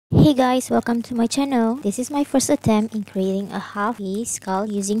Hey guys, welcome to my channel. This is my first attempt in creating a half face skull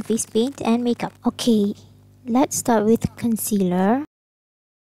using face paint and makeup. Okay, let's start with concealer.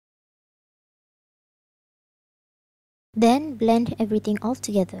 Then blend everything all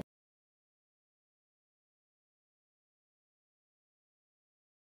together.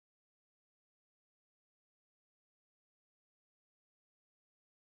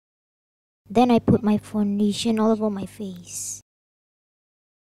 Then I put my foundation all over my face.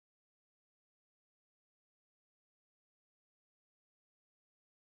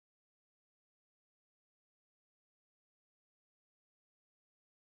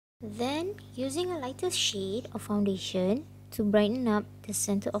 Then, using a lighter shade of foundation to brighten up the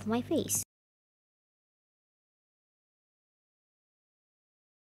center of my face.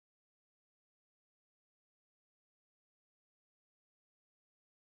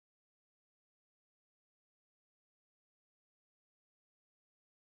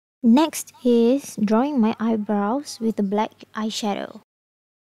 Next is drawing my eyebrows with a black eyeshadow.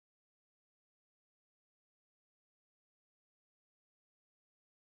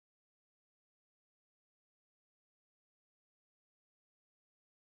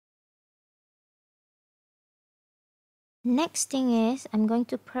 Next thing is, I'm going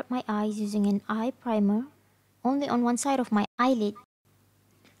to prep my eyes using an eye primer only on one side of my eyelid.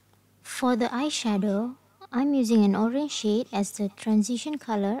 For the eyeshadow, I'm using an orange shade as the transition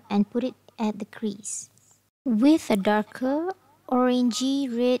color and put it at the crease. With a darker orangey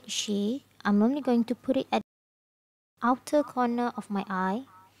red shade, I'm only going to put it at the outer corner of my eye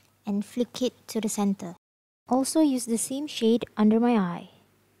and flick it to the center. Also use the same shade under my eye.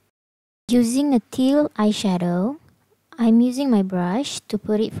 Using a teal eyeshadow, I'm using my brush to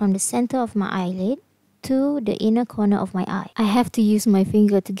put it from the center of my eyelid to the inner corner of my eye. I have to use my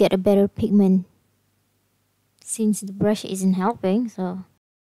finger to get a better pigment since the brush isn't helping, so.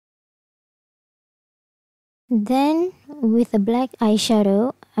 Then with a black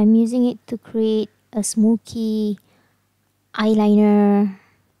eyeshadow, I'm using it to create a smoky eyeliner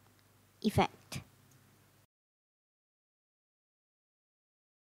effect.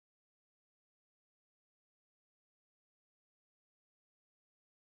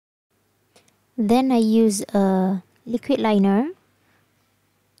 Then I use a liquid liner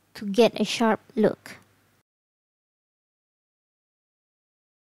to get a sharp look.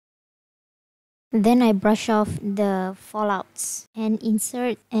 Then I brush off the fallouts and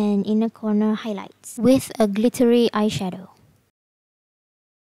insert an inner corner highlights with a glittery eyeshadow.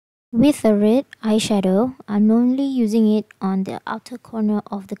 With a red eyeshadow, I'm only using it on the outer corner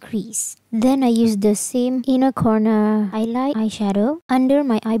of the crease. Then I use the same inner corner highlight eyeshadow under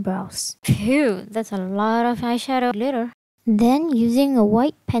my eyebrows. Phew, that's a lot of eyeshadow glitter. Then using a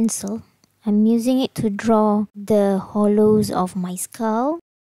white pencil, I'm using it to draw the hollows of my skull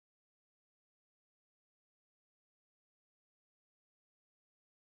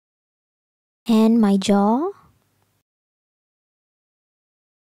and my jaw.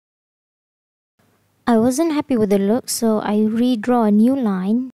 I wasn't happy with the look, so I redraw a new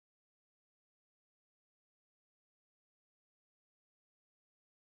line.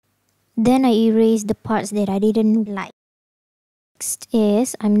 Then I erase the parts that I didn't like. Next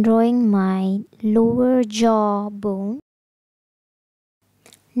is I'm drawing my lower jaw bone.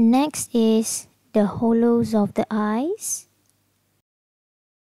 Next is the hollows of the eyes.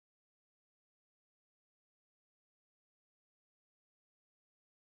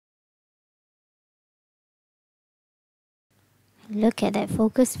 Look at that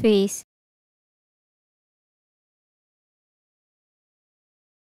focus face.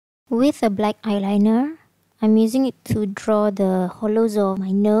 With a black eyeliner, I'm using it to draw the hollows of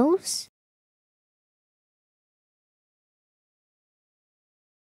my nose.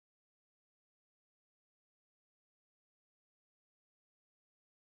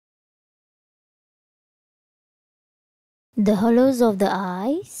 The hollows of the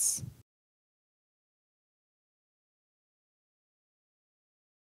eyes.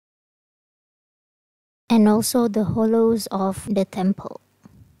 And also the hollows of the temple.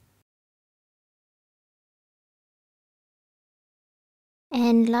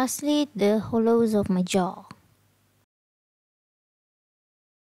 And lastly, the hollows of my jaw.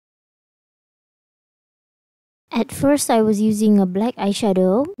 At first I was using a black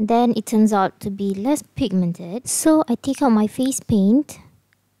eyeshadow, then it turns out to be less pigmented. So I take out my face paint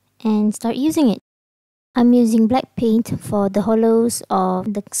and start using it. I'm using black paint for the hollows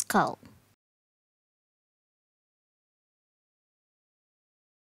of the skull.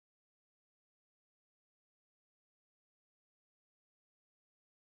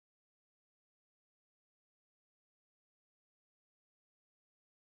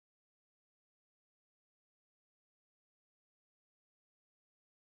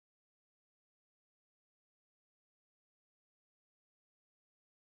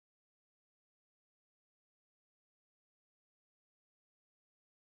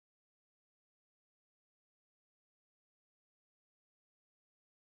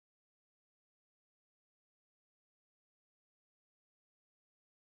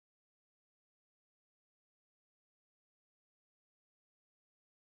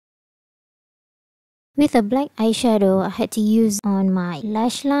 With a black eyeshadow, I had to use on my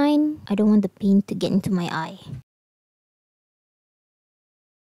lash line. I don't want the paint to get into my eye.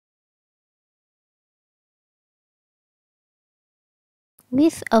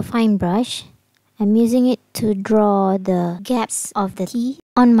 With a fine brush, I'm using it to draw the gaps of the teeth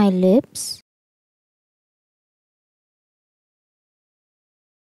on my lips.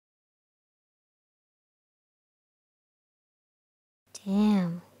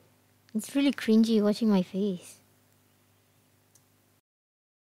 Damn, it's really cringy watching my face.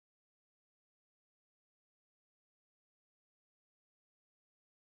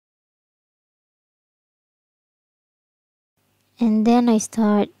 And then I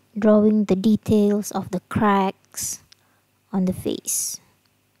start drawing the details of the cracks on the face.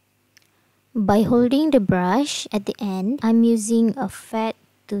 By holding the brush at the end, I'm using a fat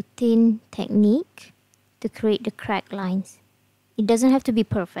to thin technique to create the crack lines. It doesn't have to be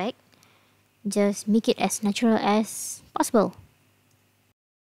perfect, just make it as natural as possible.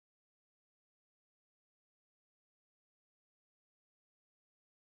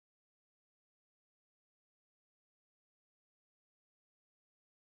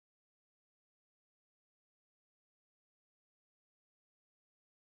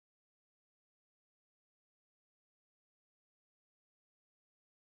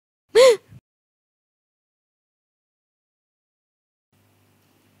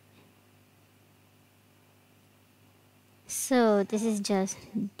 So this is just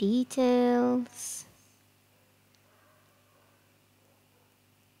details,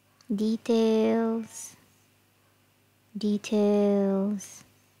 details, details.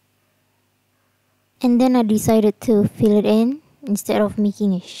 And then I decided to fill it in instead of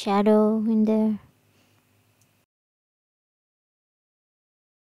making a shadow in there.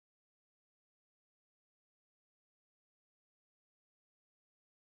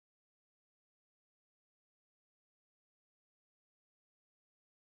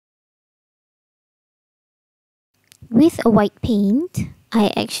 With a white paint,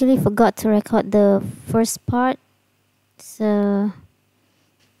 I actually forgot to record the first part, so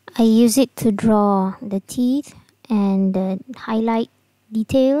I use it to draw the teeth and the highlight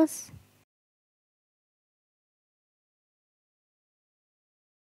details.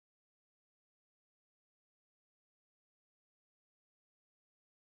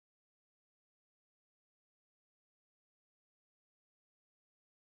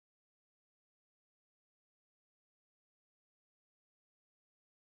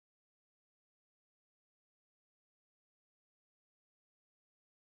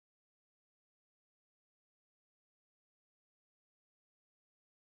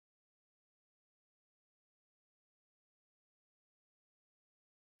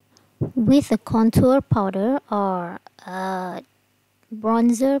 With a contour powder or a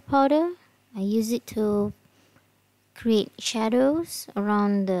bronzer powder, I use it to create shadows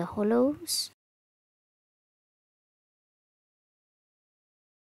around the hollows.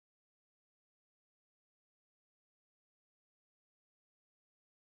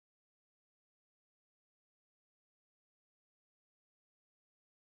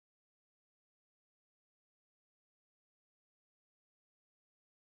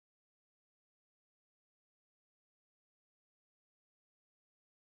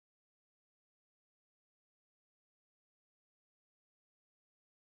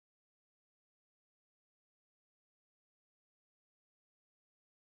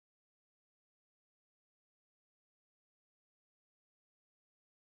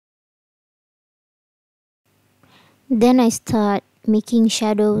 Then I start making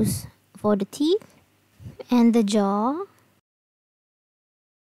shadows for the teeth and the jaw.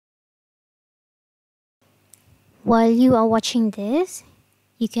 While you are watching this,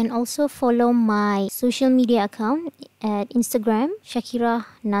 you can also follow my social media account at Instagram. Shakira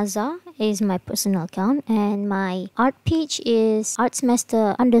Naza is my personal account, and my art page is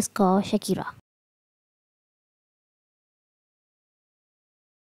artsmaster_Shakira.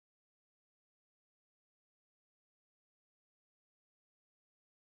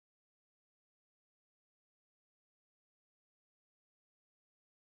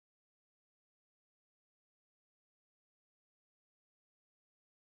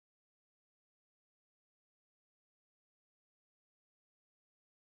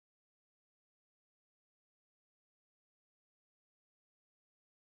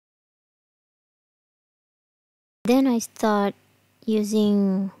 Then I start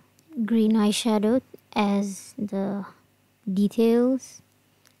using green eyeshadow as the details.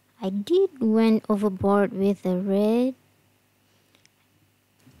 I did went overboard with the red.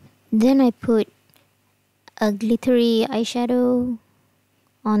 Then I put a glittery eyeshadow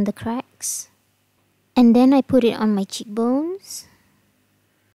on the cracks. And then I put it on my cheekbones,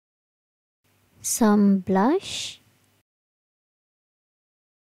 some blush,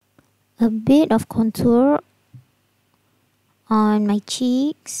 a bit of contour on my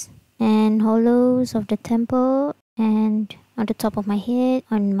cheeks and hollows of the temple and on the top of my head,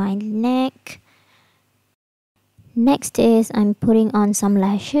 on my neck. Next is I'm putting on some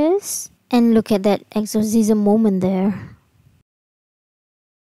lashes, and look at that exorcism moment there.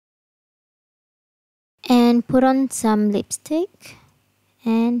 And put on some lipstick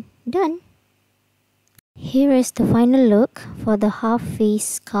and done. Here is the final look for the half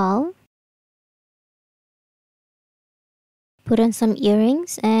face skull. Put on some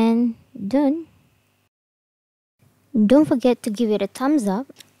earrings and done. Don't forget to give it a thumbs up,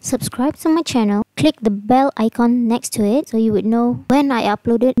 subscribe to my channel, click the bell icon next to it so you would know when I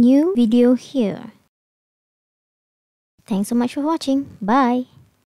uploaded new video here. Thanks so much for watching. Bye.